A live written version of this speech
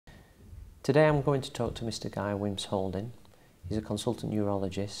Today I'm going to talk to Mr Guy Wemyss-Holden. He's a consultant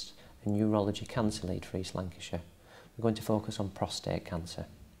urologist and urology cancer lead for East Lancashire. We're going to focus on prostate cancer.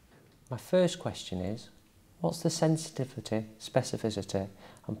 My first question is, what's the sensitivity, specificity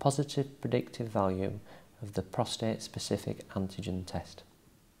and positive predictive value of the prostate-specific antigen test?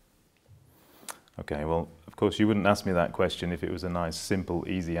 Okay, well, of course you wouldn't ask me that question if it was a nice, simple,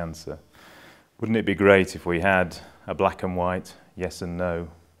 easy answer. Wouldn't it be great if we had a black and white, yes and no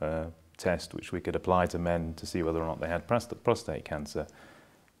test which we could apply to men to see whether or not they had prostate cancer?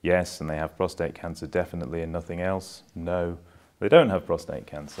 Yes, and they have prostate cancer definitely and nothing else. No, they don't have prostate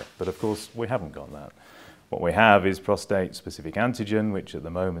cancer. But of course we haven't got that. What we have is prostate-specific antigen, which at the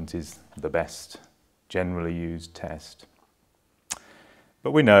moment is the best generally used test.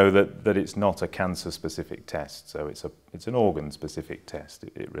 But we know that it's not a cancer-specific test, so it's an organ-specific test.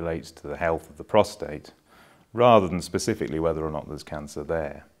 It relates to the health of the prostate, rather than specifically whether or not there's cancer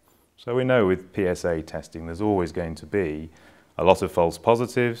there. So we know with PSA testing there's always going to be a lot of false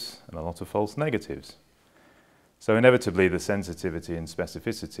positives and a lot of false negatives. So inevitably the sensitivity and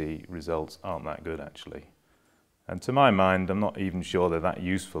specificity results aren't that good actually. And to my mind, I'm not even sure they're that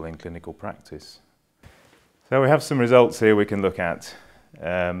useful in clinical practice. So we have some results here we can look at,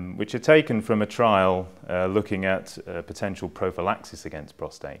 which are taken from a trial looking at potential prophylaxis against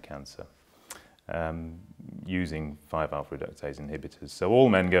prostate cancer using 5-alpha reductase inhibitors. So all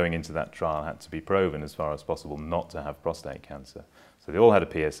men going into that trial had to be proven as far as possible not to have prostate cancer. So they all had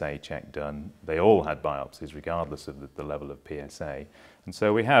a PSA check done, they all had biopsies regardless of the level of PSA. And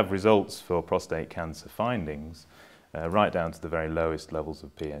so we have results for prostate cancer findings right down to the very lowest levels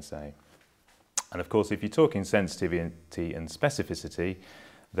of PSA. And of course, if you're talking sensitivity and specificity,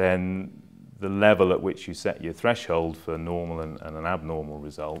 then the level at which you set your threshold for normal and an abnormal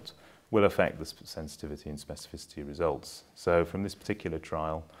result will affect the sensitivity and specificity results. So from this particular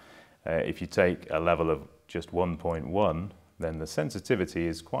trial, if you take a level of just 1.1, then the sensitivity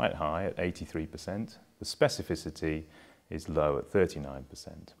is quite high at 83%. The specificity is low at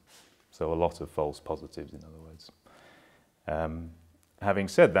 39%. So a lot of false positives, in other words. Having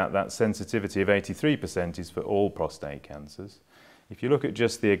said that, that sensitivity of 83% is for all prostate cancers. If you look at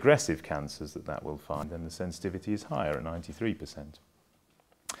just the aggressive cancers that will find, then the sensitivity is higher at 93%.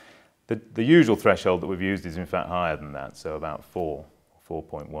 The usual threshold that we've used is in fact higher than that, so about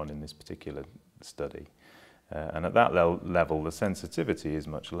 4.1 in this particular study. And at that level, the sensitivity is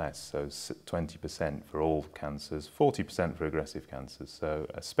much less, so 20% for all cancers, 40% for aggressive cancers. So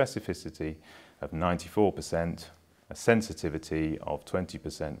a specificity of 94%, a sensitivity of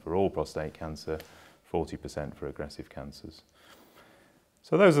 20% for all prostate cancer, 40% for aggressive cancers.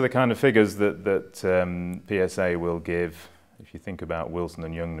 So those are the kind of figures that PSA will give. If you think about Wilson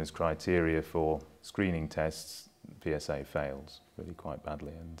and Youngner's criteria for screening tests, PSA fails really quite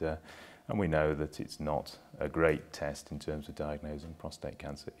badly. And we know that it's not a great test in terms of diagnosing prostate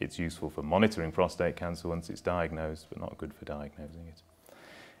cancer. It's useful for monitoring prostate cancer once it's diagnosed, but not good for diagnosing it.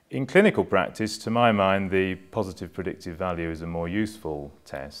 In clinical practice, to my mind, the positive predictive value is a more useful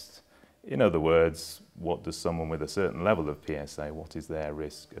test. In other words, what does someone with a certain level of PSA, what is their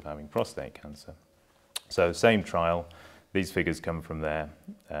risk of having prostate cancer? So same trial, these figures come from there,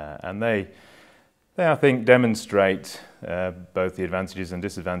 and they I think demonstrate both the advantages and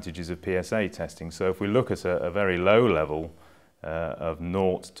disadvantages of PSA testing. So if we look at a very low level of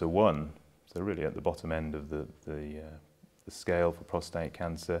 0 to 1, so really at the bottom end of the scale for prostate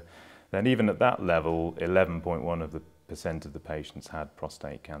cancer, then even at that level, 11.1% of the patients had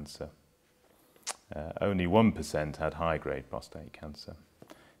prostate cancer. Only 1% had high-grade prostate cancer.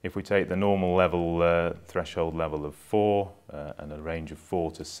 If we take the normal level, threshold level of 4 and a range of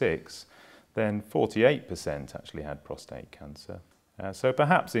 4 to 6, then 48% actually had prostate cancer. So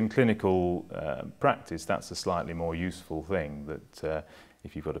perhaps in clinical practice, that's a slightly more useful thing, that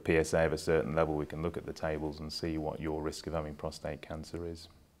if you've got a PSA of a certain level, we can look at the tables and see what your risk of having prostate cancer is.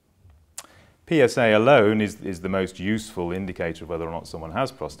 PSA alone is the most useful indicator of whether or not someone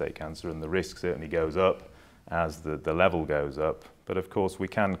has prostate cancer, and the risk certainly goes up as the level goes up. But of course we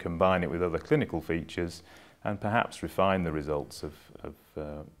can combine it with other clinical features and perhaps refine the results of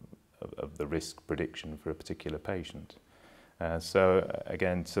the risk prediction for a particular patient. So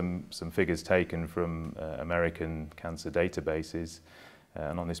again, some figures taken from American cancer databases,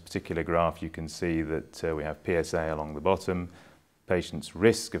 and on this particular graph you can see that we have PSA along the bottom, patient's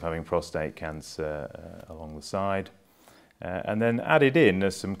risk of having prostate cancer along the side, and then added in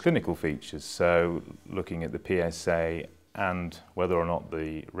are some clinical features, so looking at the PSA and whether or not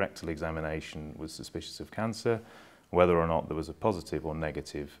the rectal examination was suspicious of cancer, whether or not there was a positive or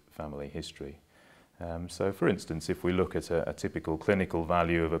negative family history. So for instance, if we look at a typical clinical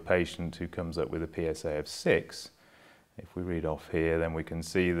value of a patient who comes up with a PSA of 6, if we read off here, then we can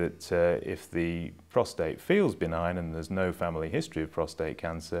see that if the prostate feels benign and there's no family history of prostate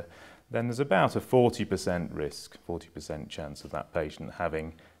cancer, then there's about a 40% risk, 40% chance of that patient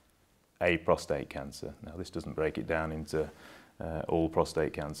having a prostate cancer. Now this doesn't break it down into all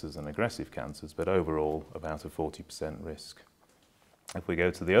prostate cancers and aggressive cancers, but overall about a 40% risk. If we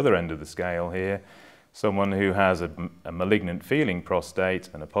go to the other end of the scale here, someone who has a malignant feeling prostate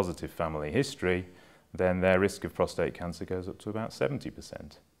and a positive family history, then their risk of prostate cancer goes up to about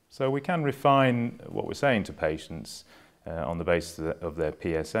 70%. So we can refine what we're saying to patients on the basis of their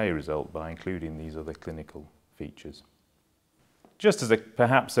PSA result by including these other clinical features. Just as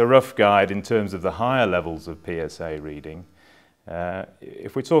perhaps a rough guide in terms of the higher levels of PSA reading,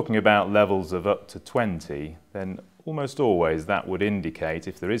 if we're talking about levels of up to 20, then almost always that would indicate,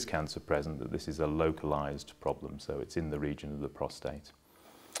 if there is cancer present, that this is a localized problem, so it's in the region of the prostate.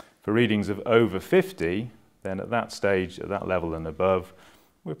 For readings of over 50, then at that stage, at that level and above,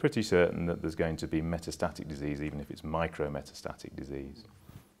 we're pretty certain that there's going to be metastatic disease, even if it's micrometastatic disease.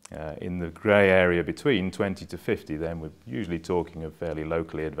 In the grey area between 20 to 50, then we're usually talking of fairly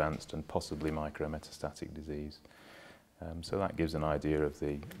locally advanced and possibly micrometastatic disease. So that gives an idea of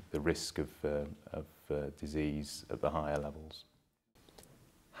the risk of disease at the higher levels.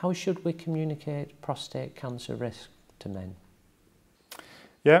 How should we communicate prostate cancer risk to men?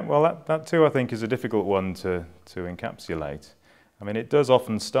 Yeah, well that too I think is a difficult one to encapsulate. I mean, it does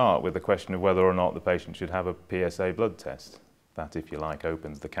often start with the question of whether or not the patient should have a PSA blood test. That, if you like,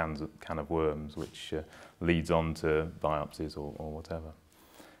 opens the can of worms, which leads on to biopsies or whatever.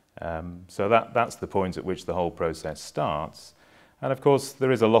 So that's the point at which the whole process starts. And of course,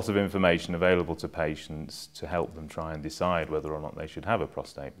 there is a lot of information available to patients to help them try and decide whether or not they should have a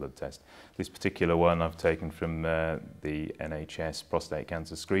prostate blood test. This particular one I've taken from the NHS prostate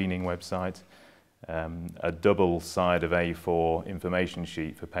cancer screening website. A double side of A4 information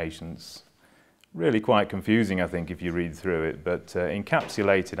sheet for patients. Really quite confusing, I think, if you read through it, but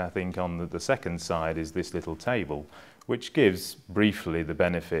encapsulated, I think, on the second side is this little table, which gives briefly the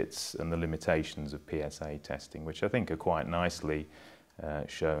benefits and the limitations of PSA testing, which I think are quite nicely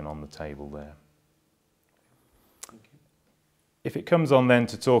shown on the table there. If it comes on then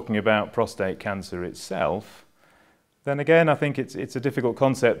to talking about prostate cancer itself, then again I think it's a difficult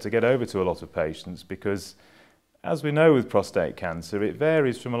concept to get over to a lot of patients, because as we know with prostate cancer, it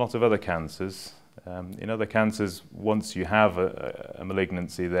varies from a lot of other cancers. In other cancers, once you have a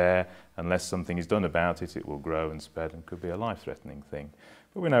malignancy there, unless something is done about it, it will grow and spread and could be a life-threatening thing.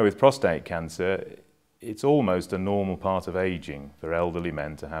 But we know with prostate cancer, it's almost a normal part of aging for elderly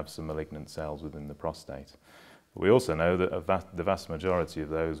men to have some malignant cells within the prostate. But we also know that the vast majority of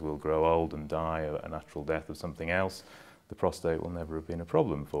those will grow old and die a natural death of something else. The prostate will never have been a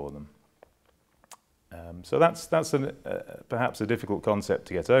problem for them. So that's perhaps a difficult concept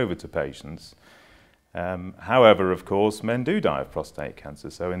to get over to patients. However, of course, men do die of prostate cancer.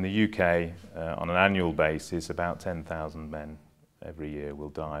 So in the UK, on an annual basis, about 10,000 men every year will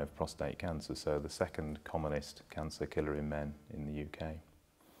die of prostate cancer. So the second commonest cancer killer in men in the UK.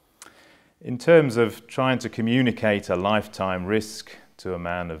 In terms of trying to communicate a lifetime risk to a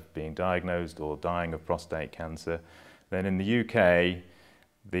man of being diagnosed or dying of prostate cancer, then in the UK,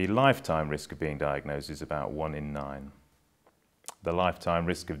 the lifetime risk of being diagnosed is about 1 in 9. The lifetime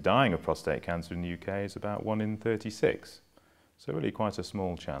risk of dying of prostate cancer in the UK is about 1 in 36. So really quite a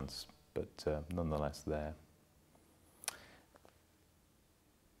small chance, but nonetheless there.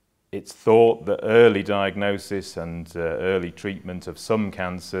 It's thought that early diagnosis and early treatment of some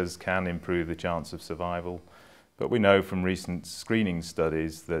cancers can improve the chance of survival, but we know from recent screening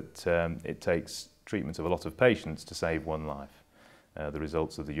studies that it takes treatment of a lot of patients to save one life. The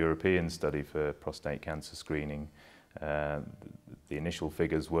results of the European study for prostate cancer screening, the initial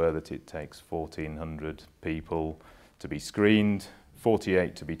figures were that it takes 1,400 people to be screened,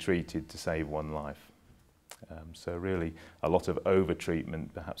 48 to be treated to save one life. So really a lot of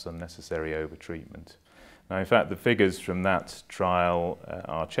over-treatment, perhaps unnecessary over-treatment. Now in fact the figures from that trial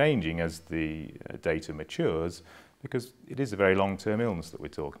are changing as the data matures, because it is a very long-term illness that we're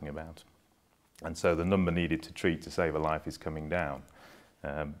talking about. And so the number needed to treat to save a life is coming down.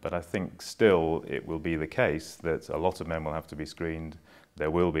 But I think still it will be the case that a lot of men will have to be screened.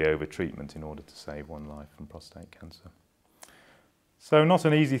 There will be over-treatment in order to save one life from prostate cancer. So not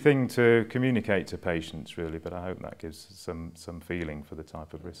an easy thing to communicate to patients really, but I hope that gives some feeling for the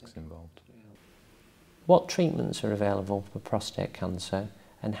type of risks involved. What treatments are available for prostate cancer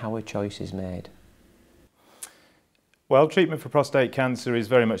and how a choice is made? Well, treatment for prostate cancer is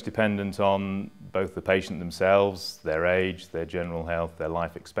very much dependent on both the patient themselves, their age, their general health, their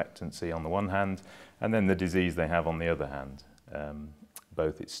life expectancy on the one hand, and then the disease they have on the other hand,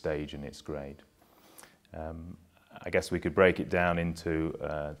 both its stage and its grade. I guess we could break it down into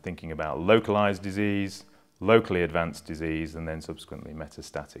thinking about localized disease, locally advanced disease, and then subsequently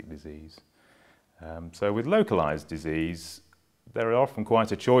metastatic disease. So with localized disease, there are often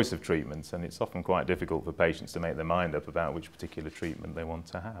quite a choice of treatments, and it's often quite difficult for patients to make their mind up about which particular treatment they want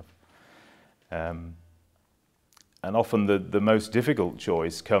to have. And often the most difficult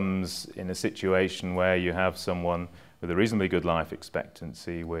choice comes in a situation where you have someone with a reasonably good life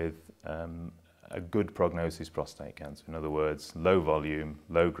expectancy with a good prognosis prostate cancer. In other words, low volume,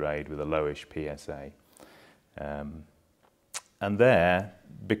 low grade with a lowish PSA. And there,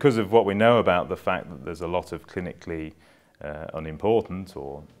 because of what we know about the fact that there's a lot of clinically unimportant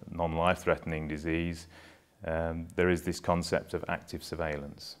or non-life-threatening disease, there is this concept of active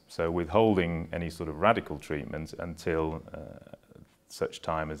surveillance. So withholding any sort of radical treatment until such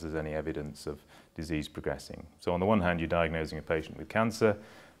time as there's any evidence of disease progressing. So on the one hand, you're diagnosing a patient with cancer.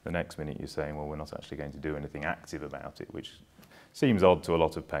 The next minute you're saying, well, we're not actually going to do anything active about it, which seems odd to a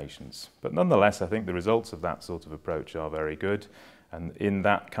lot of patients. But nonetheless, I think the results of that sort of approach are very good. And in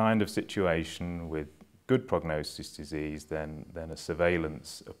that kind of situation with good prognosis disease, then a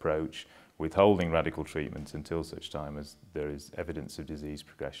surveillance approach, withholding radical treatment until such time as there is evidence of disease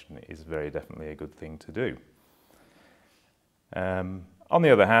progression, is very definitely a good thing to do. On the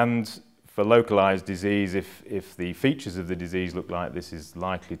other hand, for localized disease, if the features of the disease look like this is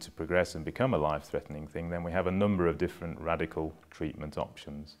likely to progress and become a life-threatening thing, then we have a number of different radical treatment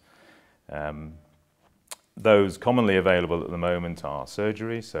options. Those commonly available at the moment are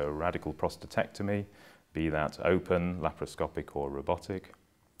surgery, so radical prostatectomy, be that open, laparoscopic or robotic.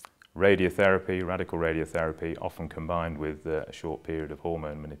 Radiotherapy, radical radiotherapy, often combined with a short period of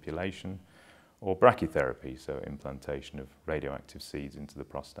hormone manipulation. Or brachytherapy, so implantation of radioactive seeds into the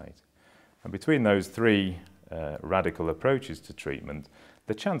prostate. And between those three radical approaches to treatment,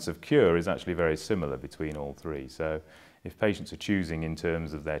 the chance of cure is actually very similar between all three. So if patients are choosing in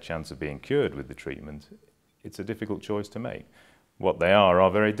terms of their chance of being cured with the treatment, it's a difficult choice to make. What they are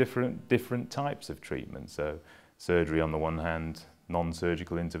very different types of treatment. So surgery on the one hand,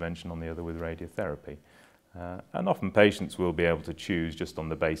 non-surgical intervention on the other with radiotherapy. And often patients will be able to choose just on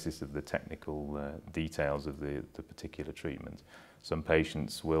the basis of the technical details of the particular treatment. Some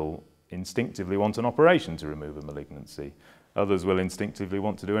patients will instinctively want an operation to remove a malignancy. Others will instinctively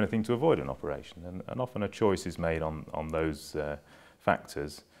want to do anything to avoid an operation. And often a choice is made on those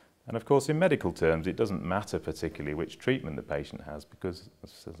factors. And of course, in medical terms, it doesn't matter particularly which treatment the patient has, because,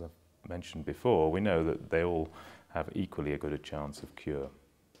 as I've mentioned before, we know that they all have equally a good a chance of cure,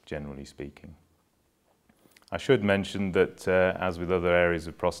 generally speaking. I should mention that, as with other areas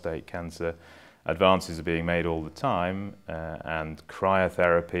of prostate cancer, advances are being made all the time, and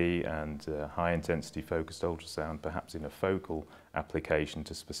cryotherapy and high-intensity focused ultrasound, perhaps in a focal application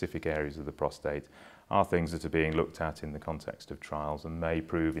to specific areas of the prostate, are things that are being looked at in the context of trials and may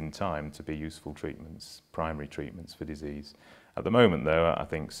prove in time to be useful treatments, primary treatments for disease. At the moment, though, I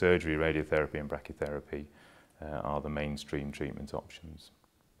think surgery, radiotherapy and brachytherapy are the mainstream treatment options.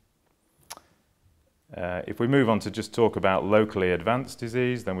 If we move on to just talk about locally advanced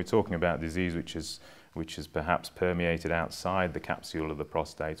disease, then we're talking about disease which has perhaps permeated outside the capsule of the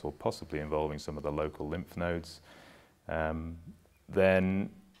prostate or possibly involving some of the local lymph nodes.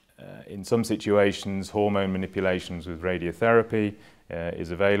 In some situations, hormone manipulations with radiotherapy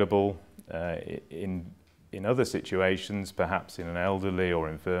is available. In other situations, perhaps in an elderly or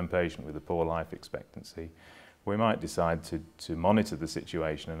infirm patient with a poor life expectancy, we might decide to monitor the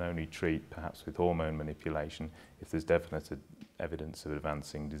situation and only treat perhaps with hormone manipulation if there's definite evidence of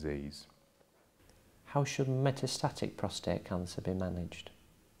advancing disease. How should metastatic prostate cancer be managed?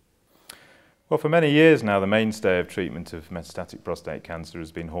 Well, for many years now, the mainstay of treatment of metastatic prostate cancer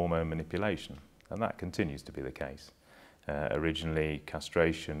has been hormone manipulation, and that continues to be the case. Originally,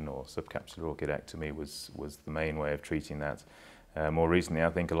 castration or subcapsular orchidectomy was the main way of treating that. More recently, I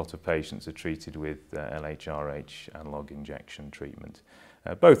think a lot of patients are treated with LHRH analog injection treatment,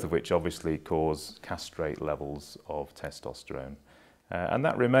 both of which obviously cause castrate levels of testosterone. And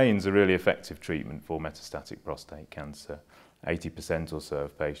that remains a really effective treatment for metastatic prostate cancer. 80% or so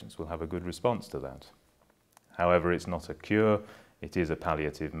of patients will have a good response to that. However, it's not a cure, it is a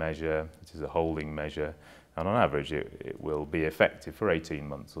palliative measure, it is a holding measure, and on average it will be effective for 18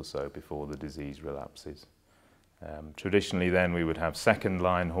 months or so before the disease relapses. Traditionally then we would have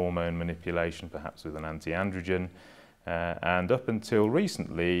second-line hormone manipulation, perhaps with an anti-androgen, and up until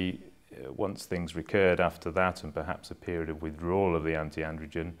recently, once things recurred after that and perhaps a period of withdrawal of the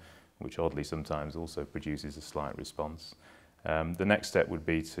anti-androgen, which oddly sometimes also produces a slight response. The next step would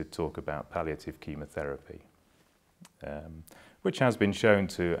be to talk about palliative chemotherapy, which has been shown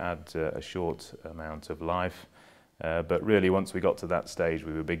to add a short amount of life, but really once we got to that stage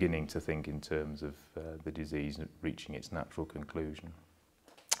we were beginning to think in terms of the disease reaching its natural conclusion.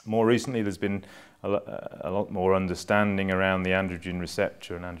 More recently there's been a lot more understanding around the androgen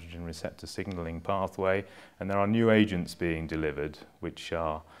receptor and androgen receptor signalling pathway, and there are new agents being delivered which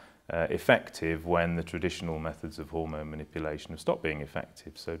are effective when the traditional methods of hormone manipulation have stopped being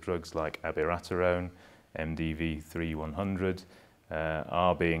effective. So drugs like abiraterone, MDV-3100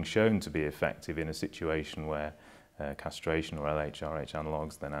 are being shown to be effective in a situation where castration or LHRH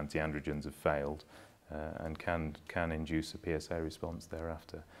analogues, then anti-androgens, have failed and can induce a PSA response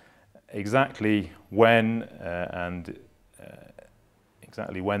thereafter. Exactly when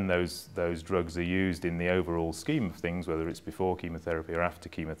exactly when those drugs are used in the overall scheme of things, whether it's before chemotherapy or after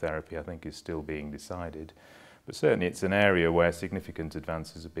chemotherapy, I think is still being decided. But certainly it's an area where significant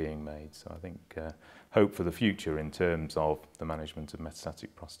advances are being made. So I think hope for the future in terms of the management of metastatic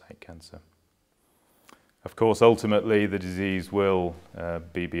prostate cancer. Of course, ultimately the disease will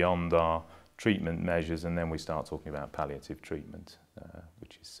be beyond our treatment measures, and then we start talking about palliative treatment,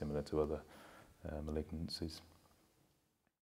 which is similar to other malignancies.